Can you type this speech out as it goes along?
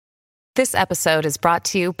This episode is brought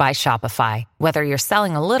to you by Shopify. Whether you're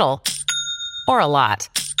selling a little or a lot,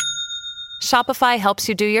 Shopify helps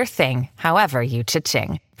you do your thing, however you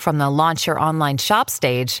cha-ching. From the launch your online shop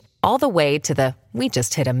stage, all the way to the we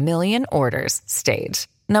just hit 1 million orders stage.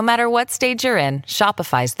 No matter what stage you're in,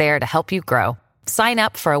 Shopify's there to help you grow. Sign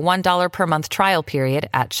up for a $1 per month trial period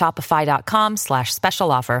at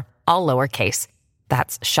shopify.com/special offer, all lowercase.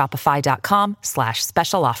 That's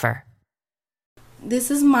shopify.com/special offer.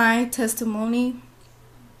 This is my testimony.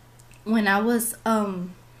 When I was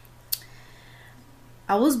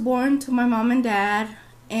born to my mom and dad,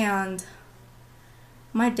 and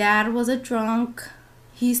my dad was a drunk.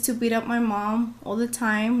 He used to beat up my mom all the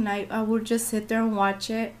time, and I would just sit there and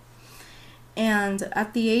watch it. And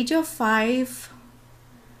at the age of 5,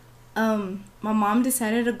 my mom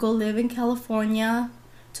decided to go live in California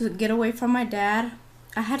to get away from my dad.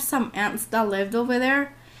 I had some aunts that lived over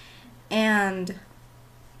there, and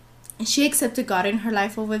she accepted God in her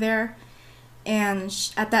life over there. And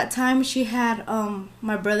at that time, she had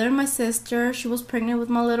my brother and my sister. She was pregnant with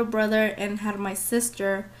my little brother and had my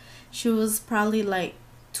sister. She was probably like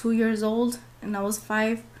 2 years old, and I was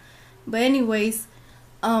 5. But anyways,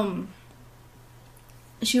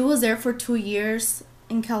 she was there for 2 years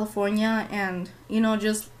in California, and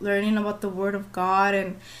just learning about the Word of God.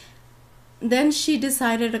 And then she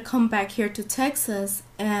decided to come back here to Texas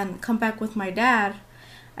and come back with my dad,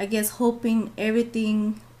 I guess hoping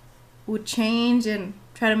everything would change and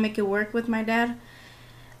try to make it work with my dad.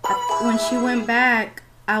 When she went back,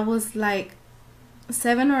 I was like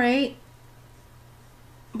 7 or 8.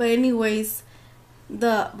 But anyways,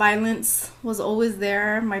 the violence was always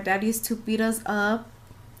there. My dad used to beat us up,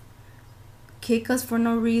 kick us for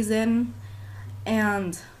no reason,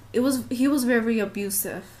 and he was very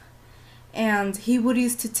abusive. And he would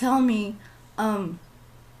used to tell me,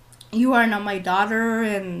 you are not my daughter,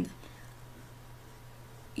 and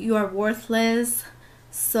you are worthless.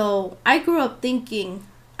 So I grew up thinking,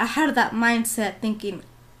 I had that mindset thinking,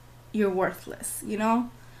 you're worthless,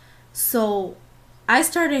 So I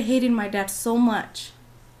started hating my dad so much.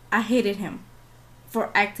 I hated him for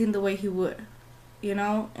acting the way he would,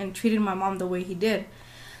 and treating my mom the way he did.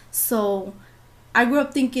 So I grew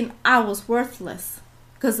up thinking I was worthless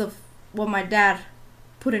because of what my dad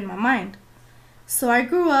put in my mind. So I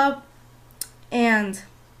grew up, and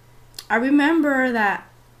I remember that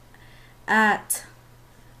at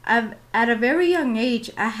a very young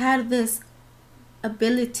age, I had this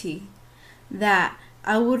ability that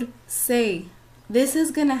I would say, this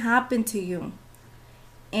is gonna happen to you,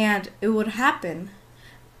 and it would happen,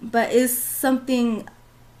 but it's something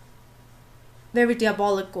very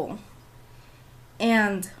diabolical.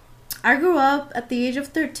 And I grew up at the age of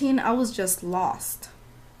 13. I was just lost.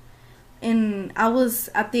 And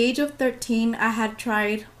at the age of 13, I had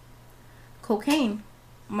tried cocaine,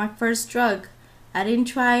 my first drug. I didn't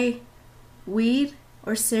try weed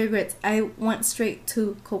or cigarettes. I went straight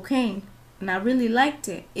to cocaine, and I really liked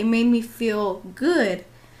it. It made me feel good.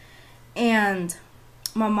 And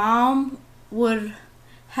my mom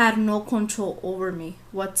had no control over me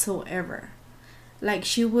whatsoever. Like,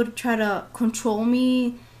 she would try to control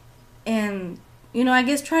me and, I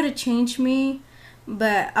guess try to change me,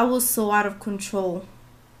 but I was so out of control.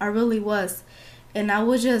 I really was. And I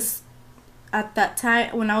was just, at that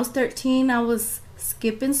time, when I was 13, I was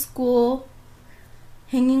skipping school,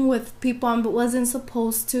 hanging with people I wasn't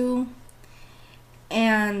supposed to,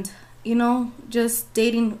 and, just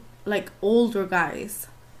dating like older guys.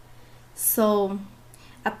 So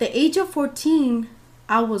at the age of 14,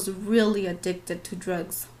 I was really addicted to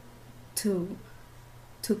drugs, to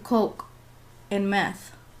coke and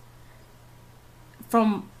meth.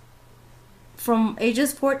 From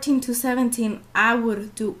ages 14 to 17, I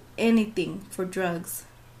would do anything for drugs.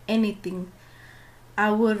 Anything.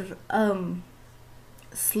 I would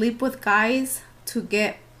sleep with guys to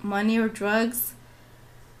get money or drugs.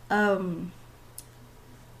 I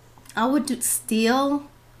would steal.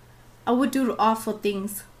 I would do awful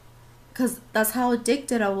things, because that's how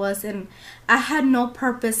addicted I was, and I had no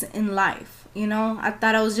purpose in life. I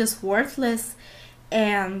thought I was just worthless,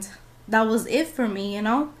 and that was it for me,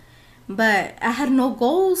 but I had no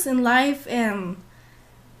goals in life. And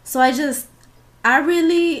so I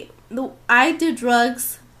did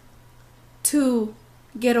drugs to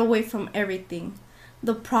get away from everything.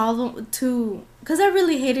 Because I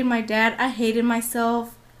really hated my dad. I hated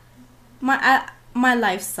myself. My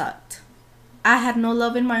life sucked. I had no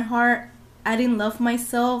love in my heart. I didn't love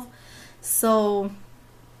myself. So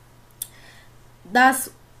that's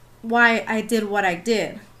why I did what I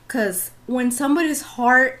did. Because when somebody's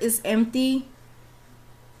heart is empty,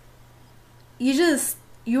 you just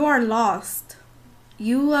you are lost.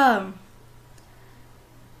 You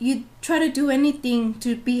try to do anything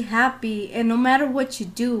to be happy, and no matter what you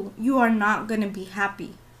do, you are not going to be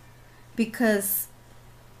happy, because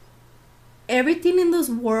everything in this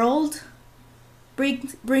world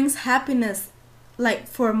brings happiness, like,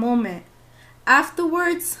 for a moment.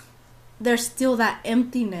 Afterwards, there's still that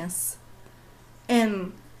emptiness,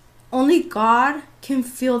 and only God can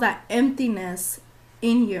fill that emptiness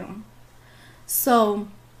in you. So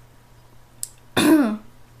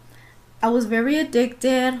I was very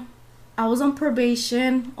addicted. I was on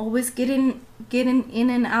probation, always getting in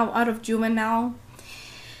and out of juvenile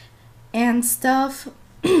and stuff.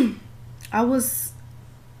 I was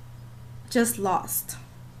just lost.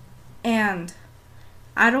 And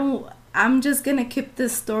I'm just gonna keep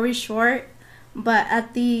this story short, but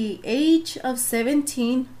at the age of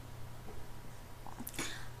 17,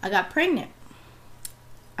 I got pregnant.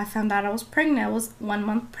 I found out I was pregnant. I was 1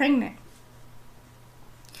 month pregnant.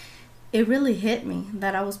 It really hit me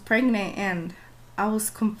that I was pregnant, and I was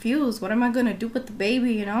confused. What am I gonna do with the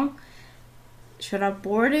baby, you know? Should I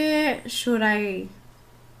abort it? Should I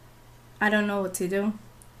don't know what to do.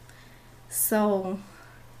 So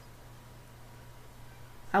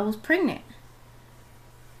I was pregnant.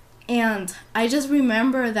 And I just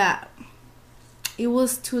remember that it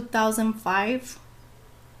was 2005.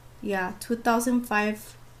 Yeah,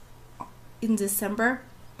 2005 in December.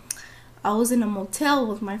 I was in a motel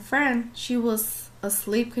with my friend. She was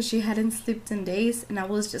asleep because she hadn't slept in days, and I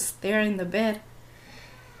was just there in the bed.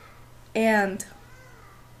 And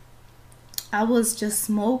I was just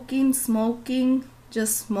smoking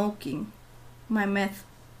my meth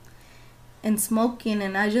and smoking,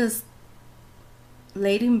 and I just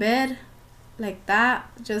laid in bed like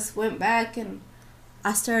that, just went back, and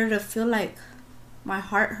I started to feel like my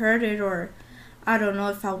heart hurted, or I don't know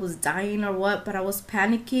if I was dying or what, but I was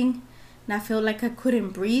panicking, and I felt like I couldn't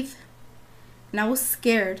breathe, and I was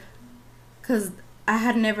scared because I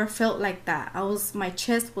had never felt like that. My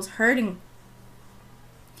chest was hurting.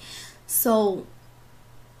 So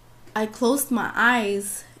I closed my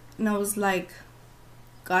eyes, and I was like,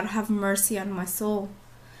 God, have mercy on my soul.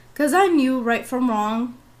 Because I knew right from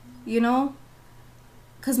wrong, you know?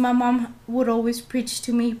 Because my mom would always preach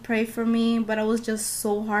to me, pray for me, but I was just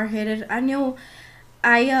so hard-headed. I knew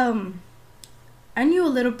a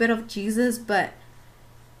little bit of Jesus, but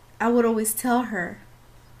I would always tell her,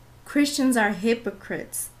 Christians are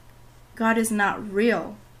hypocrites. God is not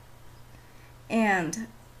real. And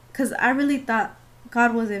because I really thought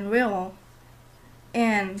God wasn't real.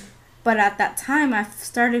 But at that time, I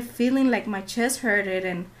started feeling like my chest hurted,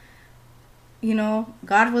 and, you know,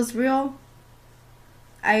 God was real.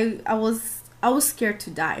 I was scared to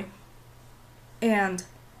die. And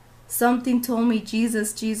something told me,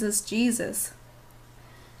 Jesus, Jesus, Jesus.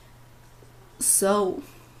 So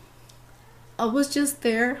I was just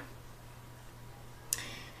there.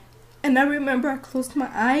 And I remember I closed my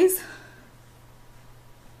eyes,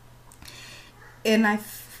 and I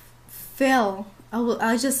fell.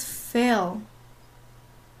 I just fell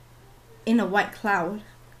in a white cloud.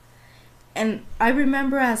 And I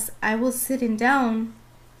remember as I was sitting down,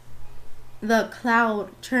 the cloud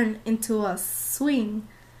turned into a swing.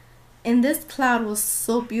 And this cloud was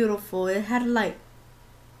so beautiful. It had like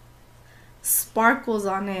sparkles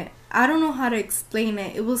on it. I don't know how to explain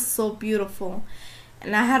it. It was so beautiful.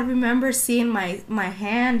 And I had remember seeing my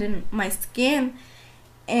hand and my skin.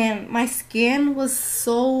 And my skin was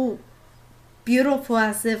so beautiful,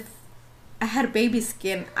 as if I had baby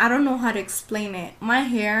skin. I don't know how to explain it. My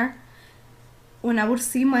hair, when I would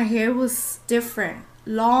see my hair, was different,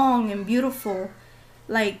 long and beautiful.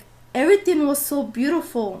 Like, everything was so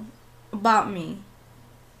beautiful about me,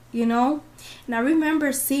 you know? And I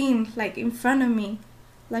remember seeing, like, in front of me,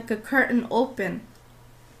 like a curtain open.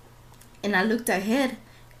 And I looked ahead,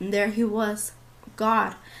 and there he was,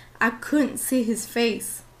 God. I couldn't see his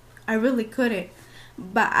face. I really couldn't.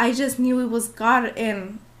 But I just knew it was God,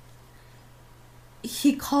 and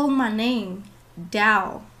he called my name,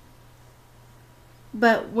 Dow.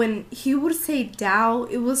 But when he would say Dow,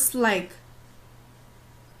 it was like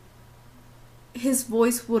his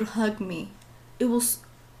voice would hug me. It was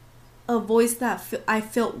a voice that I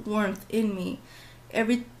felt warmth in me.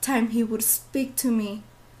 Every time he would speak to me,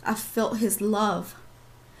 I felt his love.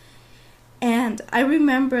 And I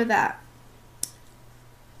remember that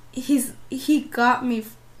he got me.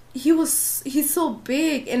 He's so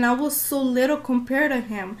big, and I was so little compared to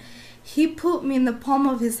him. He put me in the palm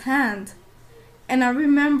of his hand, and I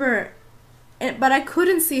remember, but I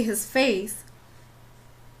couldn't see his face.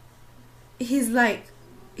 He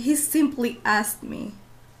simply asked me,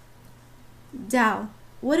 Dow,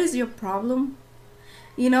 what is your problem?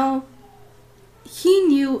 You know, he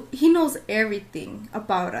knows everything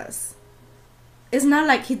about us. It's not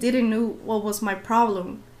like he didn't know what was my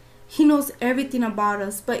problem. He knows everything about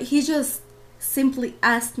us, but he just simply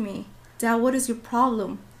asked me, Dad, what is your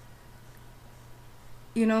problem?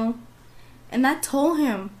 You know? And I told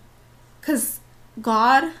him, because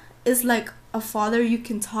God is like a father you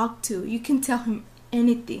can talk to. You can tell him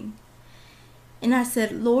anything. And I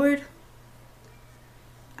said, Lord,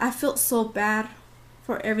 I felt so bad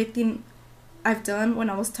for everything I've done when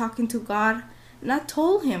I was talking to God. And I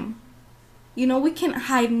told him, you know, we can't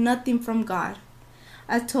hide nothing from God.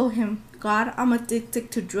 I told him, God, I'm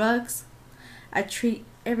addicted to drugs. I treat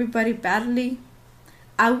everybody badly.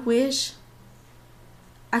 I wish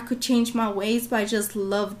I could change my ways, but I just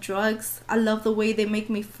love drugs. I love the way they make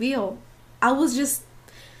me feel. I was just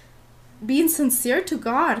being sincere to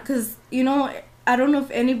God, because, you know, I don't know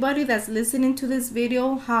if anybody that's listening to this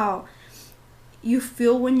video, how you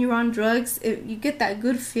feel when you're on drugs. You get that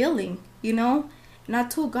good feeling, you know? And I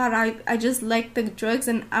told God, I just like the drugs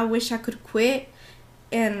and I wish I could quit.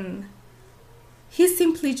 And he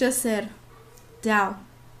simply just said, Dao,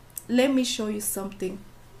 let me show you something.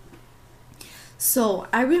 So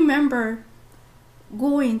I remember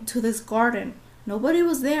going to this garden. Nobody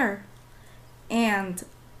was there. And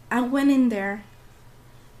I went in there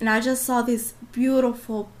and I just saw these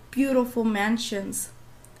beautiful, beautiful mansions.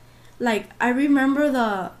 Like, I remember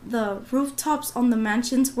the rooftops on the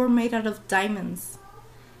mansions were made out of diamonds.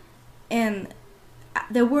 And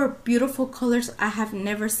there were beautiful colors I have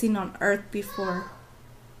never seen on earth before.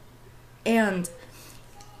 And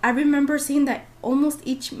I remember seeing that almost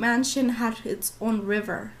each mansion had its own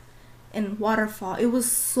river and waterfall. It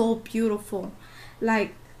was so beautiful.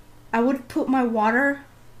 Like, I would put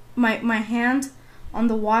my hand on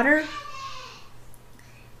the water,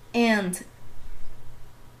 and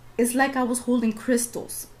it's like I was holding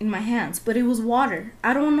crystals in my hands, but it was water.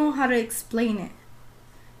 I don't know how to explain it,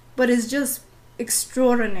 but it's just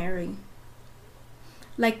extraordinary.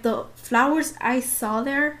 Like, the flowers I saw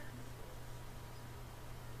there,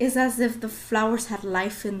 is as if the flowers had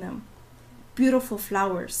life in them. Beautiful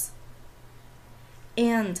flowers.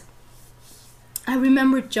 And I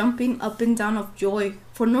remember jumping up and down of joy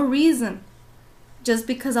for no reason, just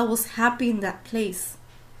because I was happy in that place.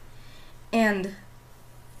 And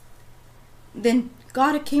then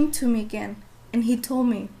God came to me again and he told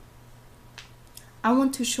me, I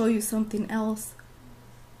want to show you something else.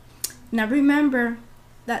 And I remember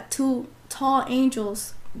that two tall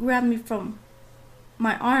angels grabbed me from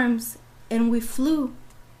my arms and we flew.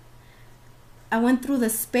 I went through the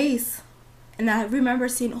space and I remember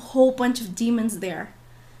seeing a whole bunch of demons there,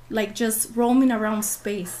 like just roaming around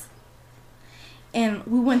space. And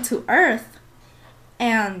we went to Earth,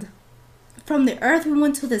 and from the Earth we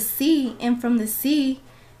went to the sea, and from the sea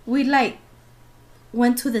we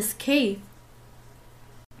went to this cave.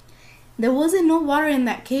 There wasn't no water in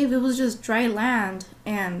that cave, it was just dry land.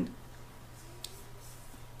 And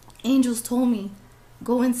angels told me,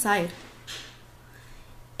 go inside.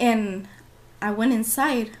 And I went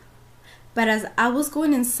inside, but as I was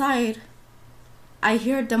going inside, I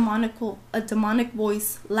hear a demonic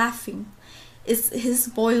voice laughing. His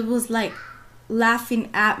voice was like laughing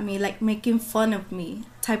at me, like making fun of me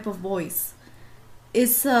type of voice.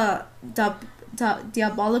 It's a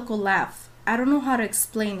diabolical laugh. I don't know how to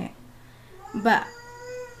explain it, but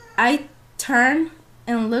I turn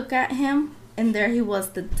and look at him, and there he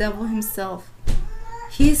was, the devil himself.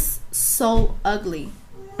 He's so ugly.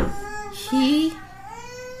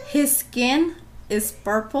 His skin is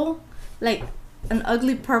purple, like an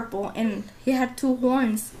ugly purple, and he had two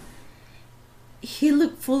horns. He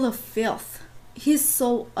looked full of filth. He's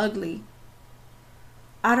so ugly.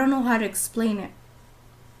 I don't know how to explain it,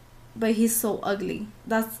 but he's so ugly.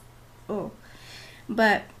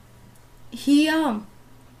 But he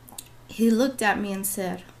looked at me and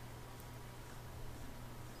said,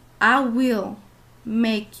 I will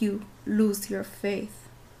make you lose your faith.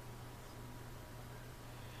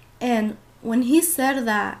 And when he said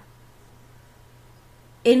that,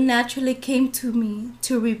 it naturally came to me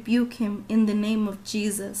to rebuke him in the name of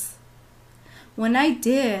Jesus. When I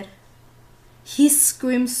did, he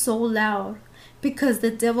screamed so loud because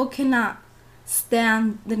the devil cannot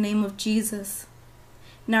stand the name of Jesus.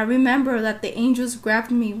 And I remember that the angels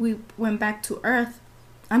grabbed me. We went back to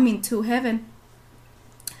to heaven.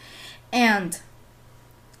 And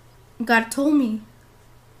God told me,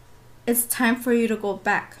 it's time for you to go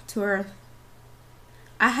back to earth.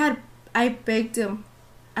 I begged him.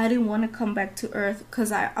 I didn't want to come back to earth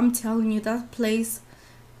because I'm telling you, that place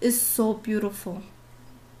is so beautiful.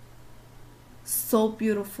 so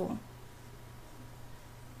beautiful.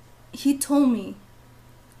 He told me,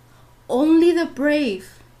 only the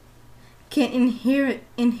brave can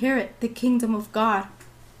inherit the kingdom of God.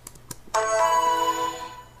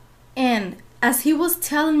 And as he was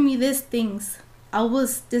telling me these things, I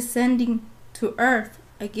was descending to earth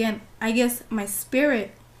again, I guess my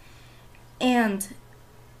spirit. And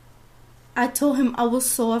I told him I was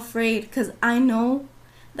so afraid, because I know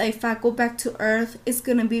that if I go back to earth, it's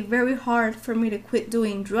going to be very hard for me to quit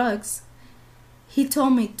doing drugs. He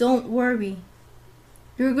told me, don't worry.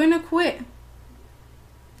 You're going to quit.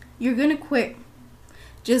 You're going to quit.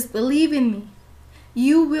 Just believe in me.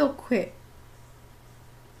 You will quit.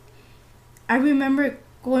 I remember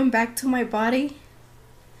going back to my body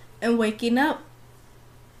and waking up.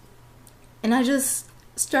 And I just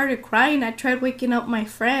started crying. I tried waking up my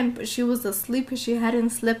friend, but she was asleep because she hadn't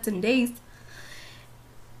slept in days.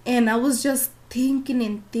 And I was just thinking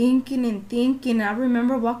and thinking and thinking. I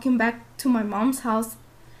remember walking back to my mom's house,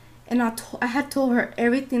 and I had told her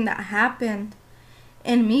everything that happened.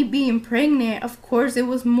 And me being pregnant, of course, it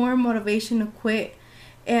was more motivation to quit.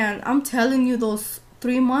 And I'm telling you, those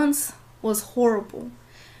 3 months was horrible.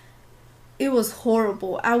 It was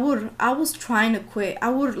horrible. I was trying to quit. I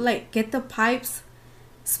would like get the pipes,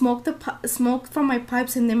 smoke from my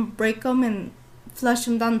pipes, and then break them and flush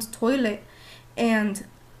them down the toilet. And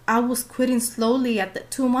I was quitting slowly. At the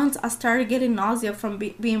 2 months, I started getting nausea from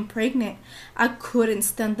being pregnant. I couldn't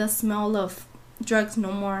stand the smell of drugs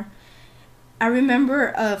no more. I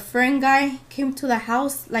remember a friend guy came to the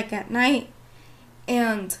house like at night,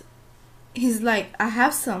 and he's like, I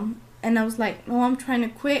have some. And I was like, no, I'm trying to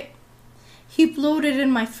quit. He blowed it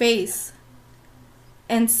in my face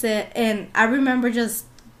and said, and I remember just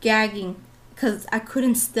gagging because I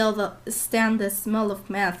couldn't stand the smell of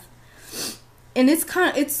meth. And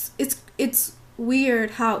it's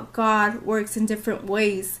weird how God works in different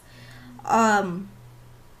ways.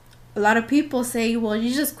 A lot of people say, well,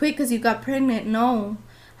 you just quit because you got pregnant. No.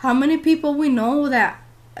 How many people we know that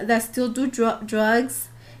still do drugs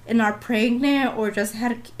and are pregnant, or just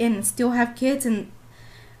had and still have kids? And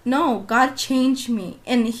no, God changed me.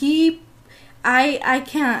 And I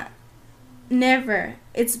can't, never.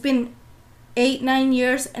 It's been 8-9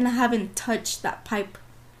 years and I haven't touched that pipe,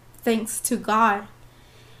 thanks to God.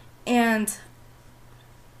 And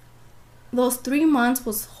those 3 months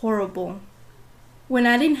was horrible. When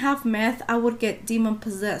I didn't have meth, I would get demon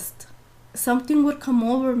possessed. Something would come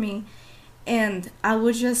over me, and I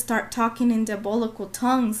would just start talking in diabolical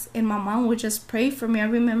tongues, and my mom would just pray for me. I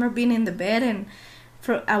remember being in the bed, and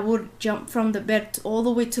I would jump from the bed all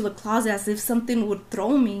the way to the closet as if something would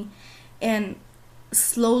throw me. And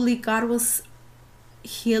slowly God was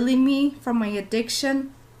healing me from my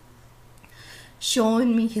addiction,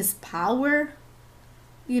 showing me his power.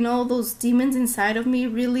 You know, those demons inside of me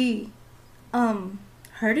really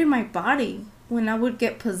hurting my body when I would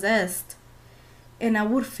get possessed. And I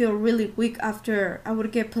would feel really weak after I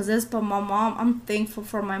would get possessed by my mom. I'm thankful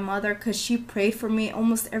for my mother, because she prayed for me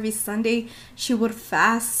almost every Sunday. She would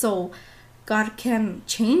fast so God can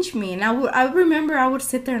change me. And I remember I would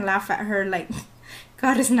sit there and laugh at her like,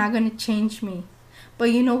 God is not going to change me.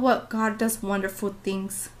 But you know what? God does wonderful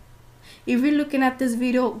things. If you're looking at this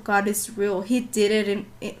video, God is real. He did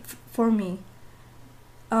it for me.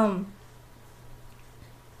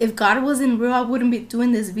 If God wasn't real, I wouldn't be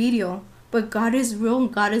doing this video. But God is real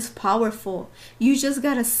and God is powerful. You just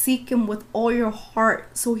gotta seek him with all your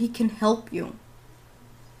heart so he can help you.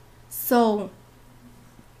 So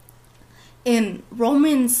in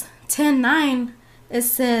Romans 10:9, it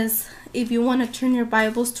says, if you want to turn your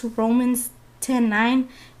Bibles to Romans 10:9,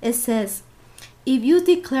 it says, if you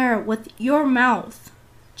declare with your mouth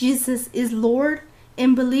Jesus is Lord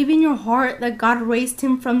and believe in your heart that God raised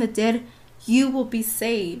him from the dead, you will be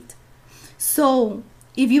saved. So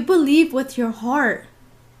if you believe with your heart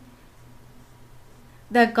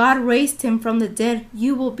that God raised him from the dead,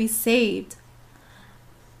 you will be saved.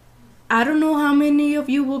 I don't know how many of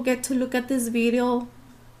you will get to look at this video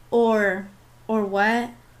or what,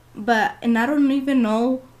 and I don't even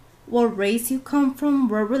know what race you come from,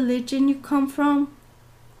 what religion you come from,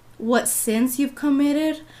 what sins you've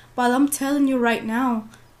committed. But I'm telling you right now,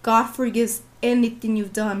 God forgives anything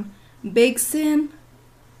you've done, big sin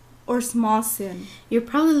or small sin. You're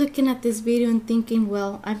probably looking at this video and thinking,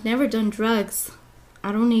 well, I've never done drugs.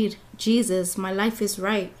 I don't need Jesus. My life is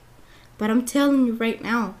right. But I'm telling you right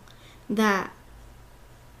now that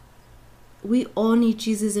we all need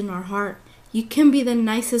Jesus in our heart. You can be the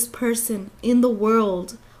nicest person in the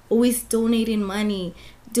world, always donating money,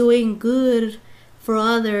 doing good for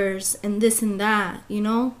others and this and that, you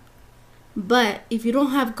know. But if you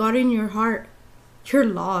don't have God in your heart, you're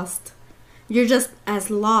lost. You're just as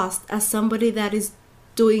lost as somebody that is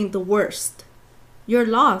doing the worst. You're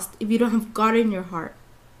lost if you don't have God in your heart.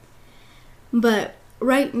 But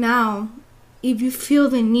right now, if you feel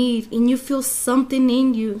the need and you feel something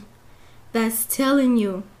in you that's telling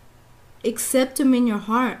you, accept Him in your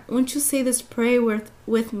heart, won't you say this prayer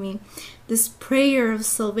with me? This prayer of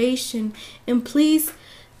salvation. And please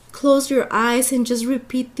close your eyes and just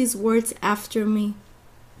repeat these words after me.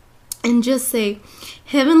 And just say,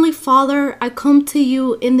 Heavenly Father, I come to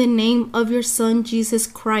you in the name of your Son, Jesus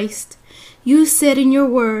Christ. You said in your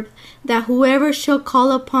word that whoever shall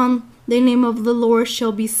call upon the name of the Lord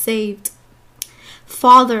shall be saved.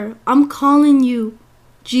 Father, I'm calling you,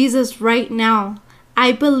 Jesus, right now.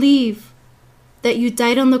 I believe that you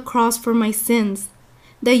died on the cross for my sins,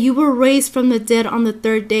 that you were raised from the dead on the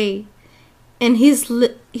third day, and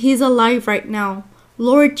He's alive right now.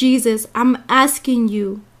 Lord Jesus, I'm asking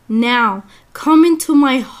you now, come into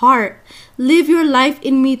my heart. Live your life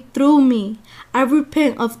in me through me. I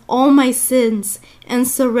repent of all my sins and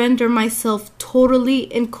surrender myself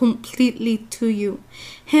totally and completely to you.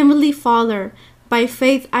 Heavenly Father, by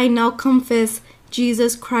faith I now confess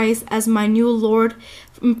Jesus Christ as my new Lord.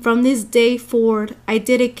 From this day forward, I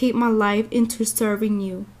dedicate my life into serving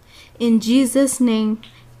you. In Jesus' name,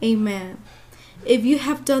 amen. If you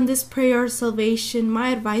have done this prayer of salvation, my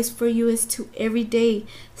advice for you is to every day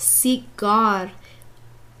seek God.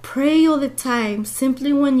 Pray all the time.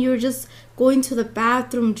 Simply when you're just going to the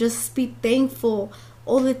bathroom, just be thankful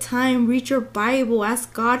all the time. Read your Bible.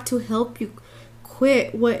 Ask God to help you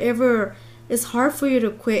quit whatever is hard for you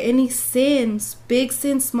to quit. Any sins, big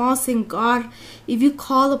sin, small sin, God, if you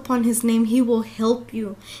call upon His name, He will help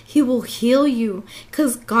you. He will heal you.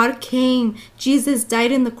 Because God came. Jesus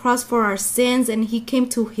died in the cross for our sins, and He came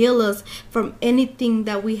to heal us from anything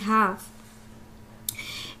that we have.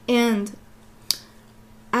 And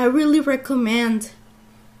I really recommend,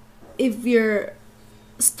 if you're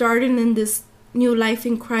starting in this new life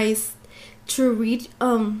in Christ, to read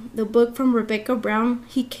the book from Rebecca Brown.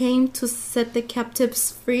 He came to set the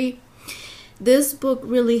captives free. This book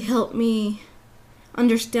really helped me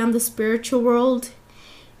understand the spiritual world.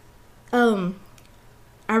 I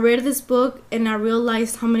read this book and I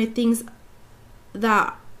realized how many things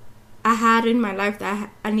that I had in my life that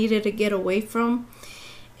I needed to get away from.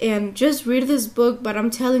 And just read this book. But I'm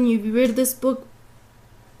telling you, if you read this book,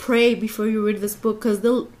 pray before you read this book, because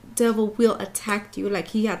the devil will attack you like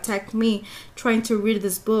he attacked me trying to read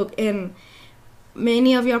this book. And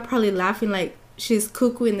many of you are probably laughing like she's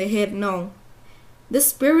cuckoo in the head. No, the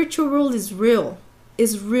spiritual world is real.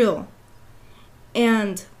 It's real.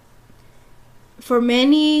 And for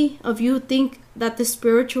many of you think that the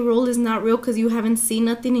spiritual world is not real because you haven't seen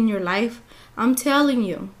nothing in your life. I'm telling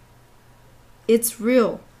you, it's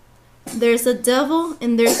real. There's a devil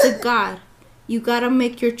and there's a God. You gotta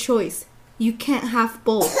make your choice. You can't have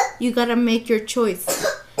both. You gotta make your choice.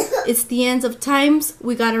 It's the end of times.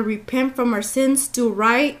 We gotta repent from our sins, do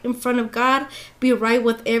right in front of God, be right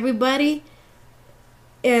with everybody,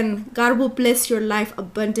 and God will bless your life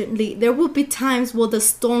abundantly. There will be times where the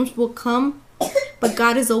storms will come, but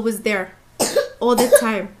God is always there all the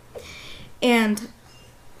time. And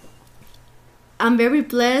I'm very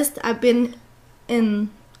blessed. I've been in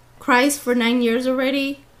Christ for 9 years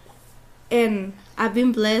already, and I've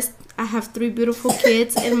been blessed. I have 3 beautiful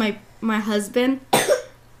kids and my husband,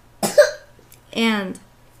 and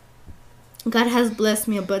God has blessed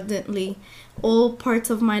me abundantly. All parts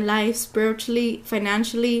of my life, spiritually,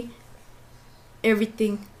 financially,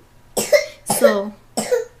 everything. So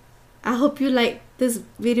I hope you liked this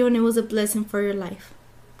video and it was a blessing for your life.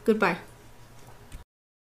 Goodbye.